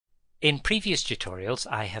In previous tutorials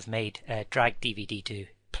I have made a drag DVD to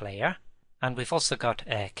player, and we've also got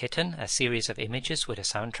a kitten, a series of images with a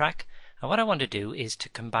soundtrack, and what I want to do is to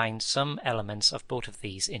combine some elements of both of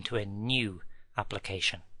these into a new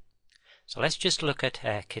application. So let's just look at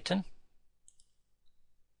kitten.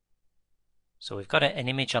 So we've got an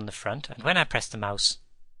image on the front, and when I press the mouse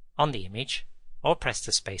on the image or press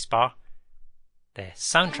the spacebar, the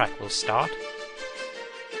soundtrack will start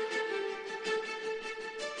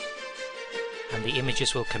and the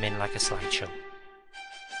images will come in like a slideshow.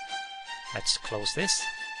 Let's close this.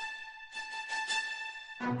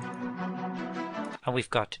 And we've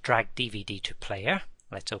got drag DVD to player.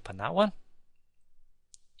 Let's open that one.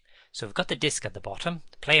 So we've got the disc at the bottom,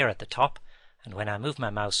 the player at the top, and when I move my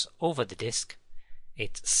mouse over the disc,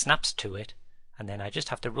 it snaps to it, and then I just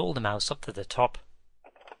have to roll the mouse up to the top,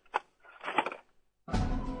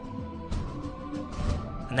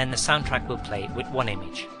 and then the soundtrack will play with one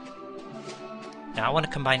image. Now I want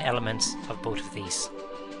to combine elements of both of these.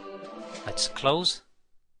 Let's close.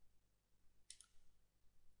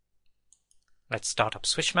 Let's start up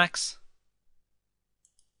Swishmax.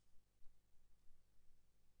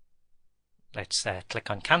 Let's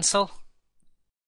click on cancel.